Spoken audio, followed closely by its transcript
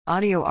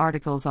Audio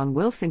articles on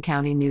Wilson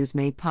County News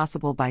made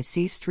possible by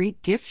C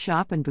Street Gift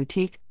Shop and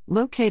Boutique,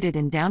 located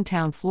in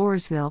downtown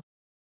Floresville.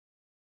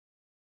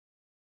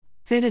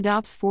 FIT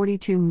adopts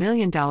 $42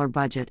 million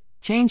budget,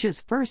 changes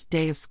first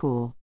day of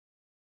school.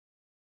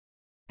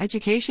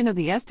 Education of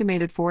the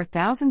estimated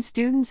 4,000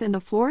 students in the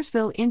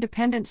Floresville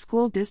Independent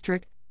School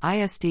District,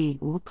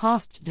 ISD, will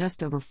cost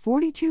just over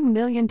 $42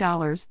 million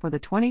for the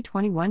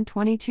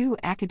 2021-22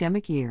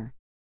 academic year.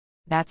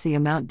 That's the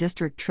amount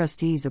district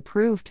trustees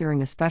approved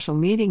during a special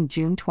meeting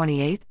June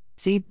 28.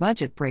 See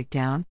budget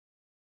breakdown.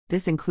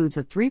 This includes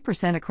a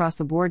 3%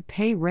 across-the-board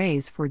pay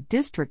raise for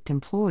district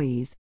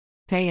employees.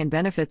 Pay and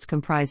benefits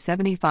comprise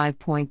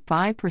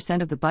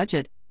 75.5% of the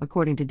budget,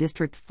 according to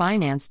District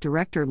Finance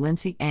Director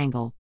Lindsay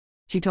Angle.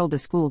 She told the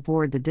school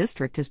board the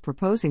district is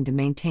proposing to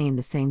maintain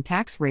the same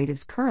tax rate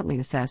as currently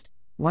assessed,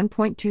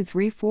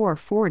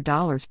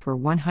 $1.2344 per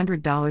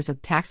 $100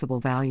 of taxable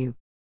value.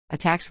 A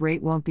tax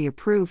rate won't be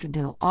approved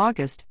until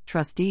August,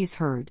 trustees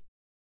heard.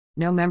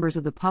 No members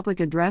of the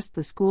public addressed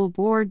the school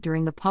board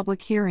during the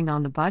public hearing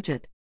on the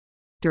budget.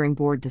 During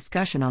board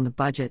discussion on the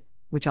budget,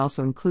 which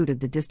also included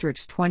the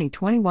district's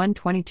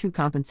 2021-22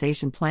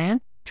 compensation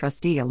plan,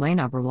 trustee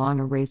Elena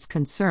Berlanga raised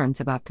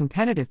concerns about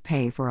competitive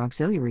pay for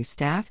auxiliary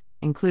staff,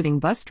 including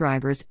bus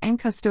drivers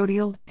and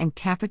custodial and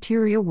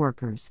cafeteria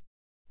workers.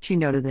 She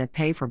noted that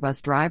pay for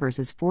bus drivers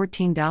is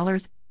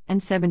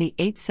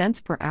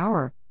 $14.78 per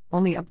hour,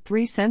 only up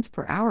 3 cents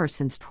per hour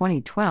since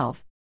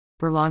 2012.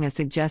 Berlanga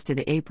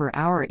suggested a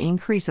per-hour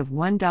increase of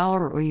 $1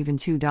 or even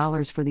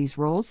 $2 for these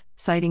roles,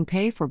 citing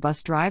pay for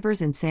bus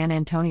drivers in San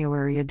Antonio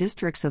area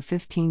districts of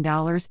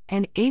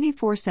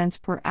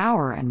 $15.84 per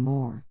hour and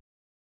more.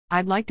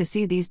 "I'd like to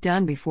see these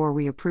done before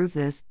we approve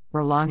this,"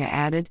 Berlanga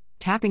added,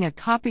 tapping a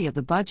copy of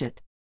the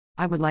budget.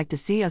 "I would like to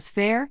see us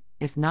fair,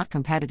 if not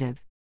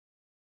competitive."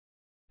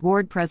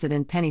 Board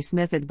President Penny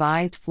Smith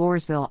advised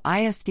Floresville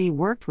ISD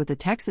worked with the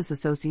Texas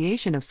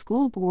Association of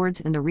School Boards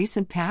in the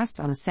recent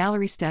past on a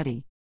salary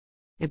study.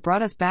 "It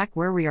brought us back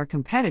where we are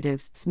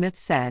competitive," Smith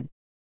said.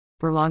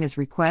 Berlanga's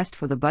request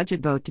for the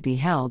budget vote to be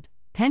held,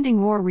 pending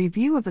more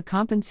review of the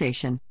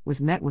compensation,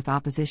 was met with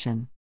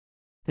opposition.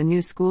 "The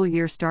new school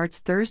year starts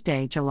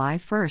Thursday, July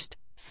 1,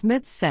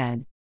 Smith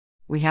said.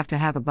 "We have to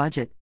have a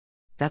budget.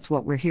 That's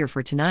what we're here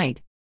for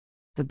tonight."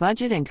 The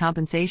budget and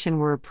compensation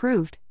were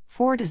approved,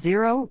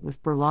 4-0,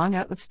 with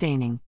Berlanga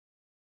abstaining.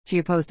 She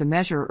opposed a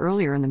measure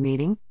earlier in the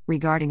meeting,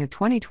 regarding a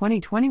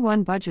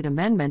 2020-21 budget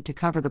amendment to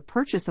cover the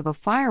purchase of a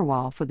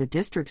firewall for the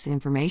district's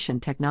information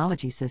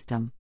technology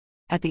system.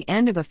 "At the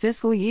end of a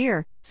fiscal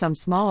year, some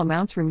small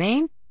amounts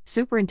remain,"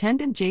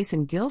 Superintendent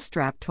Jason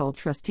Gilstrap told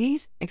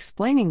trustees,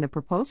 explaining the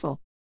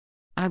proposal.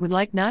 "I would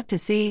like not to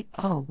see,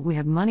 we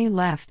have money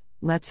left,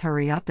 let's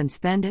hurry up and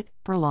spend it,"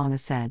 Berlanga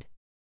said.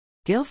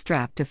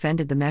 Gilstrap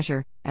defended the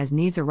measure. "As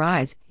needs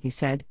arise," he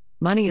said,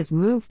 "money is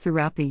moved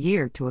throughout the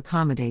year to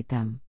accommodate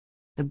them."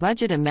 The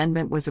budget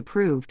amendment was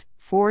approved,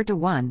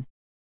 4-1.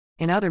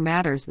 In other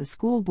matters, the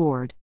school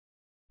board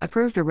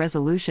approved a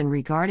resolution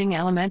regarding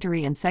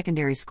elementary and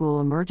secondary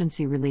school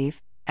emergency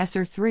relief,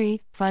 ESSER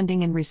 3,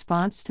 funding in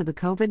response to the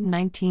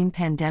COVID-19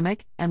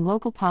 pandemic and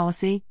local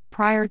policy,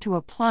 prior to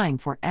applying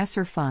for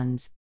ESSER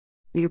funds.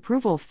 The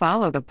approval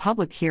followed a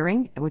public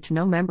hearing at which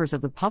no members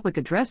of the public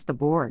addressed the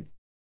board.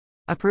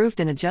 Approved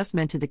an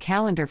adjustment to the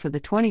calendar for the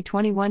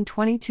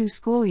 2021-22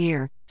 school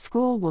year.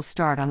 School will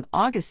start on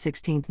August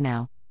 16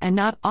 now, and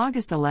not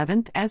August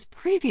 11 as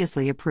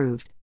previously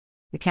approved.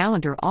 The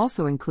calendar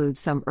also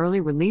includes some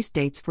early release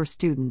dates for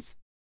students.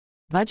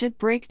 Budget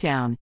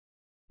breakdown.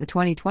 The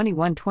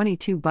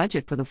 2021-22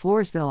 budget for the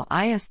Floresville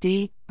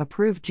ISD,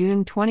 approved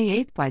June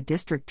 28 by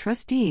district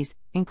trustees,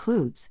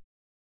 includes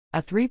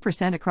a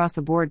 3%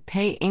 across-the-board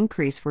pay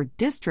increase for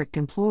district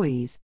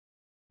employees,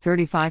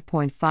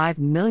 $35.5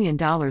 million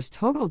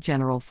total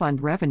general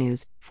fund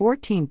revenues,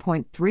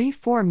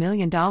 $14.34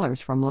 million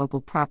from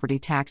local property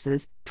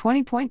taxes,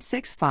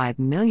 $20.65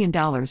 million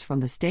from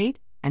the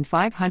state, and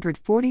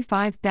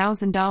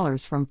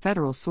 $545,000 from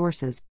federal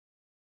sources.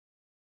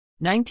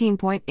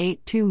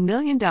 $19.82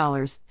 million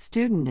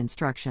student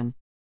instruction,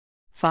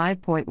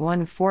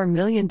 $5.14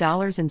 million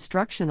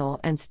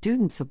instructional and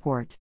student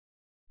support,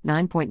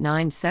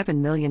 $9.97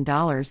 million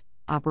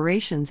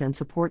operations and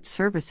support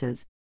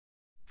services,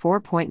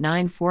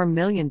 $4.94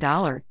 million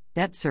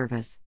debt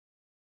service,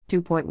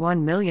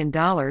 $2.1 million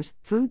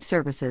food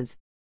services,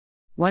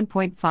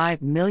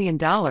 $1.5 million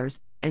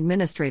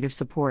administrative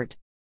support.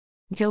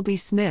 Gilby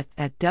Smith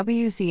at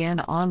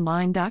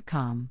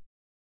WCNonline.com